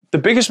The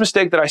biggest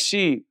mistake that I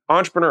see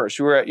entrepreneurs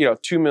who are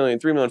at 2 million,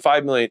 3 million,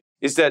 5 million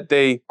is that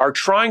they are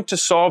trying to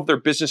solve their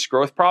business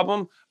growth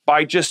problem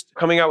by just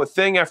coming out with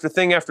thing after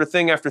thing after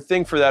thing after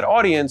thing for that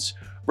audience,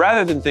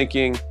 rather than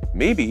thinking,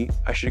 maybe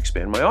I should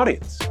expand my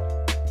audience.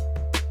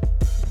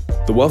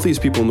 The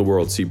wealthiest people in the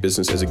world see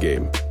business as a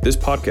game. This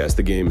podcast,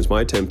 The Game, is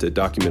my attempt at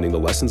documenting the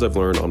lessons I've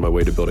learned on my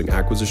way to building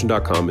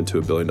Acquisition.com into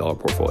a $1 billion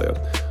portfolio.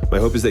 My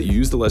hope is that you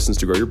use the lessons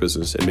to grow your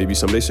business and maybe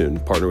someday soon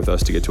partner with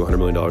us to get to $100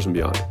 million and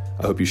beyond.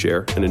 I hope you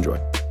share and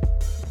enjoy.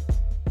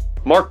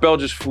 Mark Bell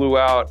just flew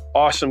out,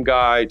 awesome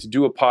guy, to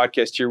do a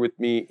podcast here with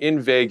me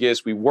in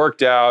Vegas. We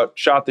worked out,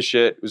 shot the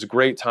shit. It was a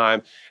great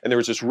time. And there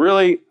was this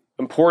really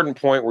important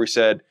point where he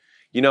said,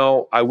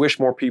 I wish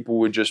more people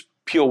would just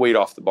peel weight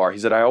off the bar. He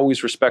said, I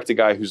always respect a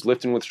guy who's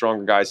lifting with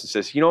stronger guys and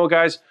says,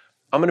 guys,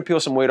 I'm going to peel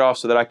some weight off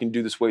so that I can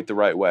do this weight the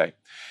right way.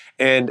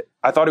 And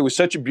I thought it was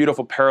such a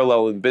beautiful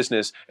parallel in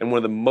business and one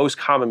of the most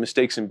common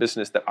mistakes in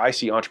business that I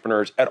see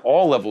entrepreneurs at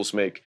all levels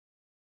make.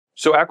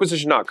 So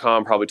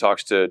Acquisition.com probably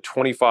talks to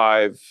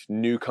 25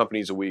 new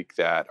companies a week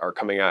that are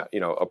coming at,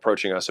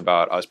 approaching us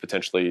about us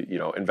potentially,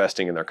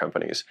 investing in their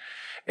companies.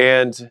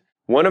 And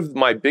one of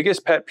my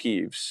biggest pet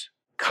peeves,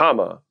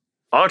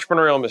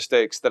 entrepreneurial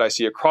mistakes that I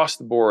see across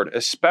the board,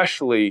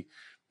 especially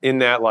in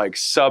that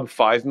sub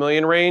 5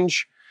 million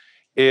range,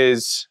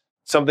 is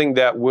something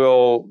that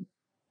will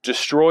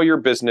destroy your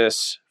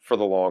business for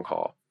the long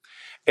haul.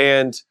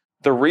 And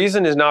the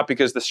reason is not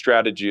because the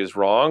strategy is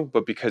wrong,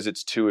 but because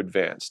it's too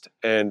advanced.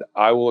 And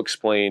I will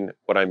explain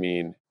what I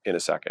mean in a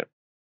second.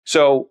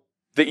 So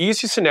the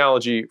easiest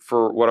analogy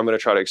for what I'm going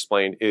to try to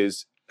explain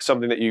is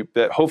something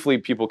that hopefully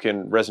people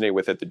can resonate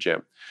with at the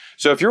gym.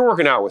 So if you're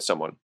working out with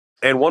someone,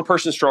 and one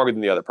person's stronger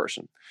than the other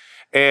person,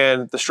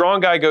 and the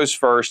strong guy goes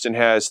first and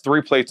has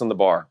 3 plates on the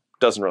bar,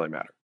 doesn't really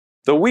matter.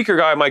 The weaker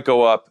guy might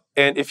go up,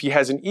 and if he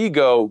has an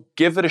ego,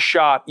 give it a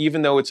shot,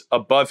 even though it's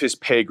above his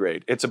pay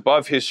grade. It's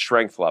above his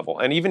strength level.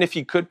 And even if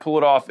he could pull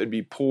it off, it'd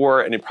be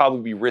poor and it'd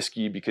probably be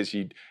risky because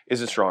he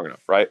isn't strong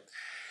enough, right?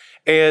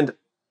 And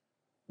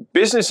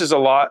business is a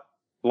lot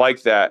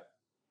like that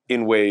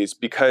in ways,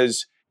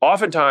 because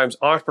oftentimes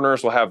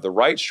entrepreneurs will have the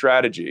right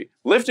strategy.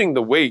 Lifting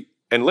the weight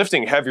and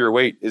lifting heavier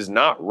weight is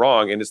not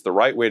wrong, and it's the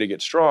right way to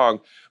get strong,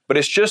 but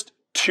it's just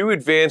too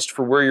advanced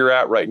for where you're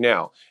at right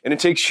now. And it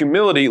takes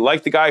humility,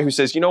 like the guy who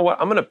says, I'm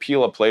going to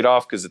peel a plate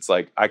off because it's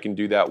I can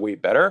do that weight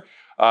better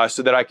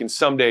so that I can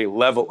someday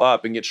level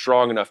up and get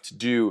strong enough to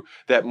do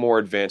that more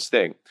advanced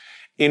thing.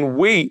 In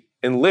weight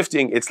and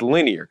lifting, it's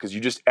linear because you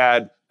just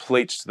add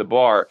plates to the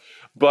bar.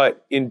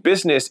 But in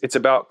business, it's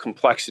about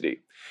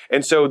complexity.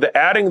 And so the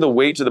adding the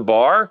weight to the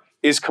bar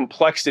is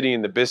complexity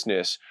in the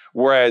business,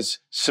 whereas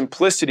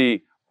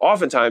simplicity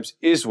oftentimes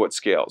is what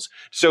scales.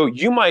 So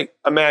you might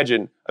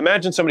imagine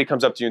somebody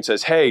comes up to you and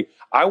says, hey,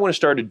 I want to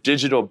start a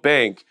digital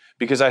bank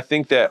because I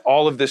think that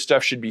all of this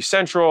stuff should be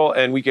central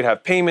and we could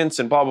have payments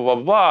and blah, blah, blah,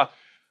 blah, blah.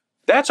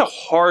 That's a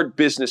hard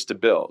business to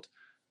build.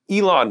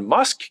 Elon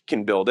Musk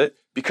can build it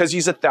because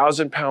he's a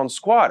 1,000-pound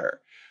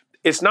squatter.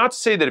 It's not to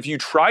say that if you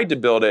tried to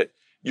build it,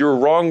 you're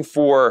wrong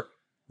for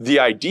the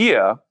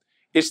idea.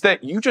 It's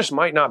that you just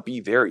might not be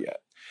there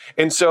yet.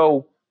 And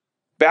so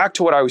back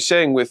to what I was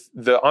saying with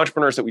the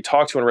entrepreneurs that we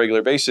talk to on a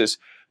regular basis,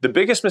 the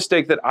biggest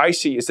mistake that I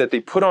see is that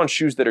they put on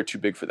shoes that are too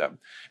big for them.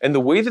 And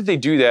the way that they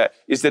do that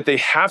is that they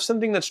have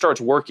something that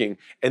starts working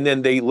and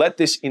then they let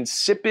this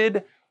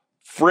insipid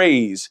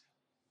phrase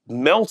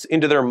melt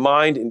into their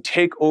mind and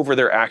take over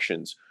their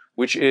actions,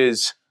 which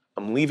is,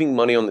 I'm leaving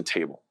money on the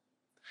table.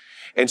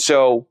 And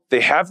so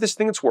they have this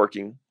thing that's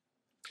working,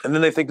 and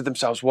then they think to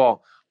themselves,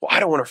 well, I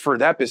don't want to refer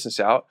that business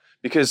out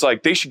because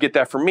they should get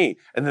that from me.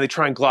 And then they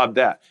try and glob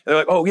that. And they're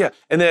like, oh yeah.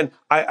 And then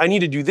I need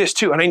to do this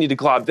too. And I need to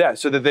glob that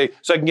so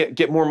I can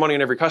get more money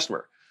on every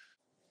customer.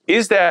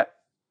 Is that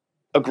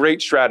a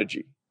great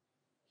strategy?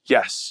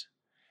 Yes.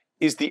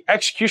 Is the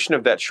execution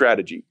of that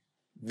strategy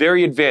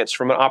very advanced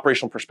from an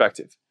operational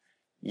perspective?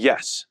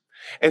 Yes.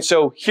 And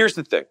so here's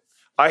the thing.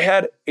 I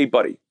had a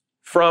buddy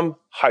from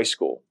high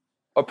school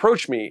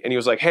approach me and he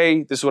was like,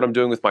 hey, this is what I'm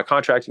doing with my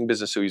contracting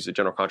business. So he's a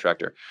general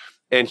contractor.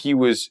 And he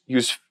was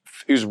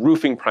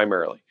roofing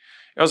primarily.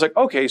 And I was like,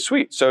 okay,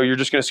 sweet. So you're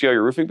just going to scale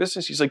your roofing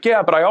business? He's like,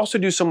 yeah, but I also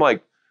do some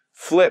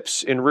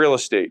flips in real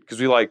estate because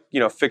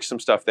we fix some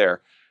stuff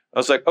there. I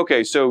was like,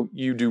 okay, so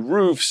you do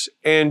roofs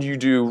and you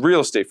do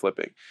real estate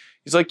flipping.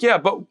 He's like, yeah,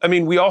 but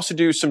we also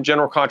do some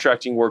general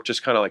contracting work,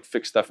 just kind of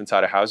fix stuff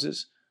inside of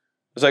houses.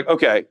 I was like,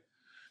 okay,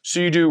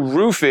 so you do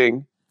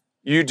roofing,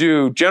 you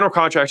do general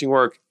contracting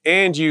work,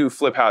 and you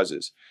flip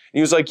houses. And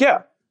he was like,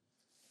 yeah.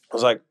 I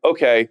was like,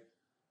 okay,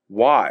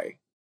 why?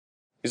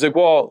 He's like,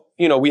 well,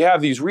 we have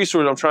these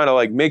resources. I'm trying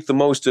to make the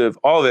most of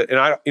all of it.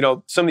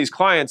 And some of these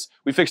clients,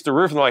 we fixed the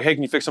roof and they're like, hey,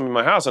 can you fix something in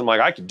my house? And I'm like,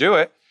 I can do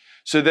it.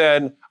 So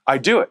then I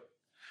do it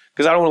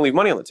because I don't want to leave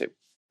money on the table.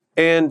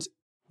 And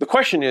the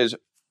question is,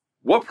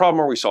 what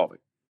problem are we solving?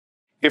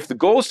 If the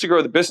goal is to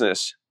grow the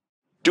business,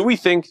 do we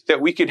think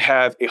that we could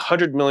have a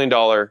 $100 million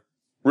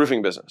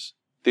roofing business?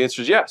 The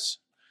answer is yes.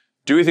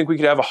 Do we think we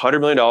could have a $100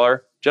 million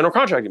general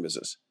contracting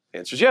business? The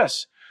answer is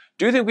yes.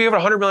 Do you think we have a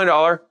 $100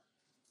 million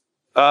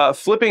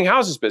Flipping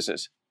houses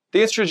business.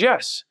 The answer is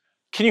yes.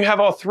 Can you have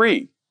all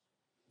three?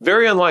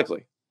 Very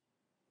unlikely.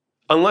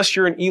 Unless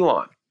you're an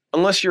Elon,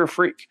 unless you're a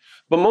freak.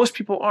 But most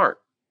people aren't.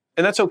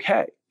 And that's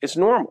okay. It's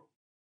normal.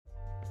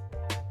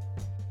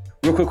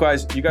 Real quick,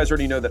 guys, you guys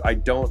already know that I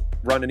don't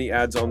run any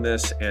ads on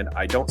this and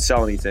I don't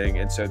sell anything.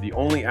 And so the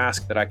only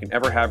ask that I can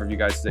ever have of you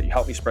guys is that you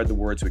help me spread the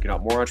word so we can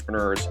help more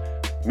entrepreneurs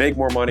make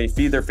more money,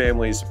 feed their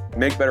families,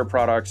 make better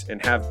products,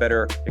 and have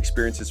better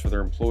experiences for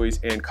their employees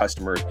and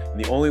customers. And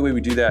the only way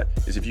we do that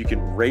is if you can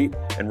rate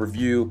and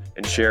review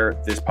and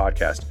share this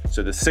podcast.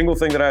 So the single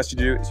thing that I ask you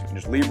to do is you can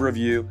just leave a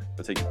review.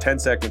 It'll take you 10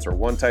 seconds or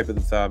one type of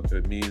the thumb. It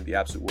would mean the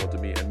absolute world to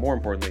me. And more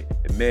importantly,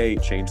 it may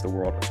change the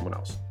world of someone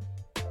else.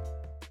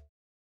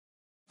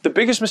 The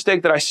biggest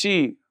mistake that I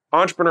see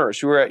entrepreneurs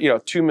who are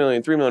at 2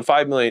 million, 3 million,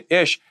 5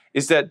 million-ish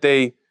is that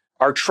they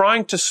are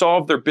trying to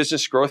solve their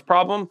business growth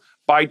problem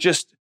by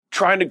just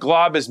trying to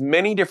glob as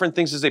many different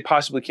things as they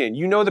possibly can.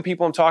 You know the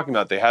people I'm talking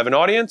about. They have an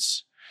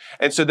audience,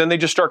 and so then they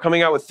just start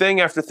coming out with thing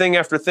after thing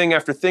after thing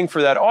after thing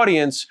for that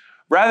audience,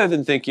 rather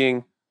than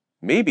thinking,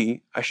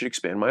 maybe I should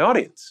expand my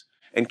audience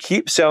and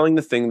keep selling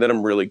the thing that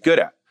I'm really good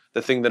at,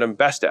 the thing that I'm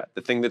best at,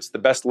 the thing that's the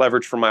best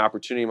leverage for my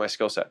opportunity, my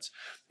skill sets.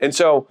 And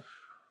so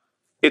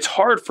it's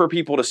hard for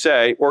people to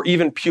say, or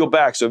even peel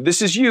back. So if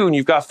this is you and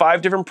you've got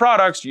 5 different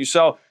products, you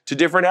sell to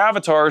different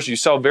avatars, you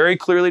sell very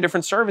clearly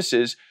different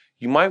services,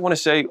 you might want to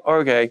say,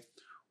 okay,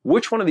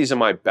 which one of these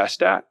am I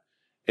best at?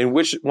 And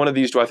which one of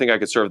these do I think I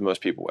could serve the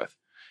most people with?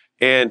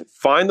 And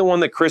find the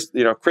one that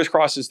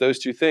crisscrosses those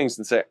two things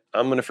and say,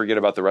 I'm going to forget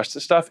about the rest of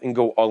the stuff and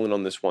go all in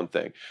on this one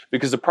thing.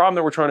 Because the problem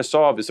that we're trying to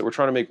solve is that we're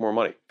trying to make more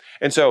money.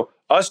 And so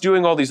us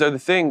doing all these other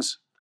things,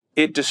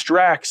 it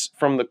distracts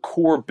from the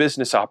core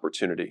business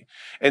opportunity.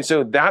 And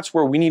so that's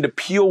where we need to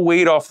peel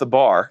weight off the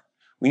bar.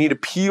 We need to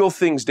peel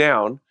things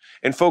down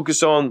and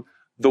focus on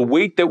the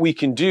weight that we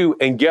can do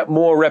and get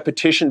more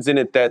repetitions in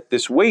it that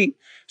this weight,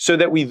 so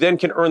that we then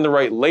can earn the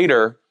right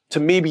later to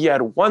maybe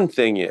add one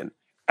thing in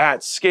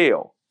at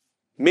scale.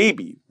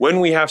 Maybe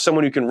when we have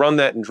someone who can run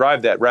that and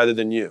drive that rather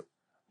than you,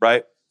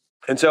 right?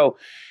 And so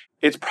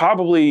it's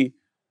probably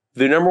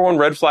the number one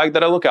red flag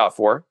that I look out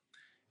for.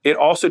 It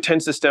also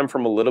tends to stem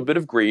from a little bit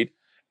of greed,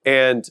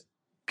 and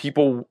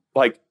people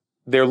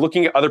they're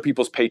looking at other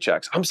people's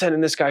paychecks. I'm sending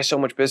this guy so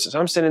much business.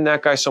 I'm sending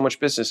that guy so much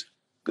business.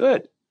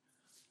 Good.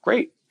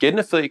 Great. Get an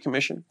affiliate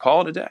commission,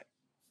 call it a day,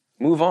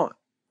 move on,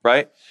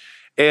 right?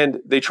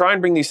 And they try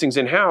and bring these things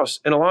in-house,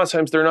 and a lot of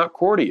times they're not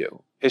core to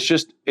you. It's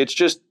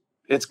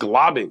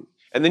globbing.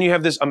 And then you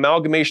have this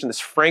amalgamation, this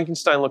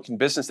Frankenstein-looking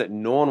business that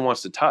no one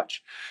wants to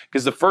touch.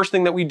 Because the first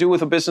thing that we do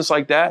with a business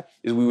like that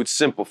is we would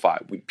simplify.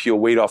 We'd peel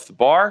weight off the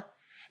bar,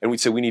 and we'd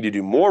say we need to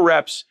do more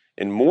reps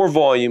and more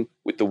volume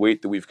with the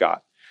weight that we've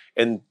got.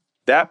 And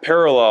that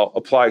parallel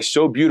applies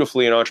so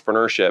beautifully in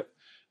entrepreneurship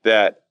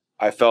that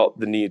I felt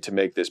the need to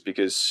make this,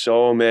 because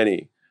so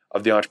many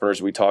of the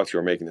entrepreneurs we talk to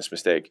are making this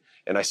mistake.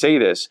 And I say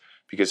this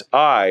because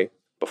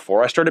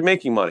before I started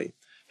making money,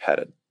 had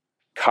a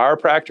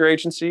chiropractor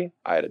agency,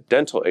 I had a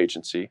dental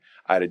agency,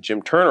 I had a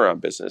gym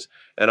turnaround business,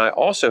 and I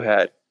also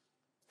had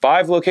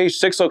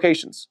 6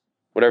 locations,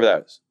 whatever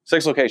that is,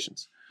 6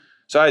 locations.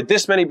 So I had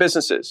this many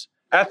businesses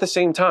at the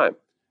same time.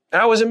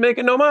 And I wasn't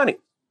making no money.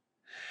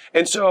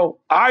 And so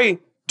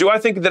do I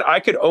think that I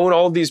could own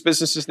all of these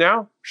businesses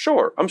now?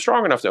 Sure, I'm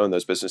strong enough to own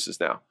those businesses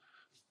now.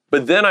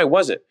 But then I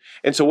wasn't.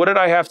 And so what did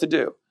I have to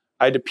do?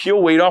 I had to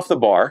peel weight off the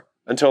bar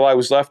until I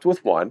was left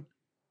with one.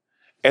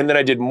 And then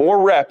I did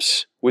more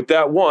reps with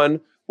that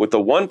one. With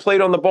the one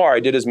plate on the bar, I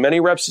did as many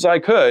reps as I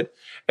could.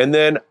 And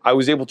then I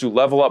was able to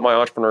level up my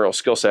entrepreneurial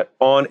skill set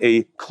on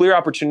a clear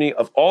opportunity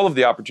of all of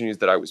the opportunities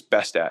that I was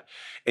best at.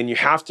 And you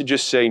have to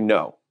just say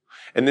no.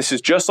 And this is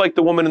just like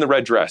the woman in the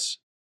red dress.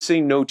 Say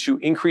no to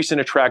increase in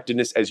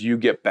attractiveness as you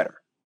get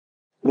better.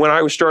 When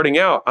I was starting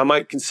out, I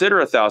might consider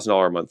a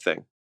 $1,000 a month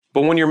thing.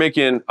 But when you're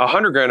making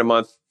 $100,000 a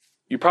month,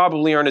 you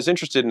probably aren't as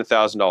interested in a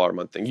 $1,000 a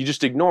month thing. You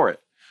just ignore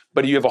it.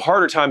 But you have a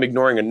harder time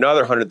ignoring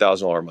another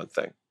 $100,000 a month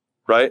thing,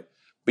 right?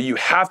 But you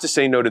have to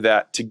say no to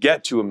that to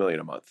get to $1 million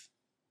a month.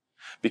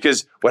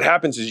 Because what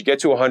happens is you get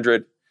to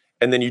 100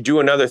 and then you do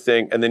another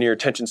thing and then your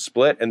attention's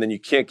split and then you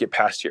can't get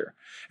past here.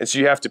 And so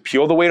you have to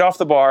peel the weight off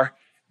the bar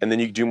and then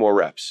you do more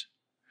reps.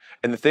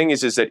 And the thing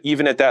is that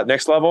even at that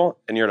next level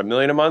and you're at $1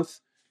 million a month,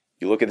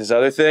 you look at this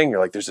other thing, you're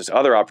like, there's this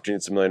other opportunity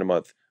that's $1 million a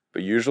month.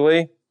 But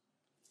usually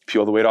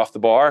peel the weight off the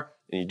bar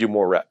and you do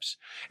more reps.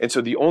 And so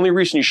the only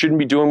reason you shouldn't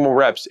be doing more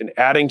reps and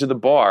adding to the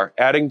bar,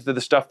 adding to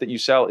the stuff that you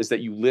sell, is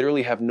that you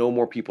literally have no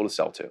more people to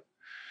sell to.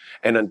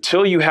 And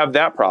until you have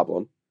that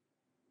problem,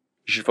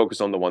 you should focus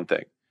on the one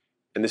thing.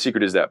 And the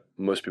secret is that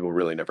most people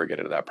really never get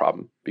into that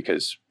problem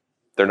because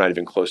they're not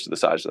even close to the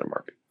size of their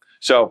market.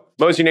 So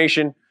Mosey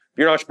Nation, if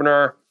you're an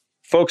entrepreneur,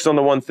 focus on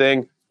the one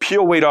thing,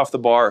 peel weight off the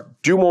bar,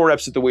 do more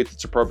reps at the weight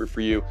that's appropriate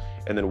for you,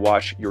 and then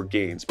watch your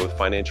gains, both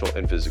financial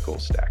and physical,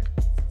 stack.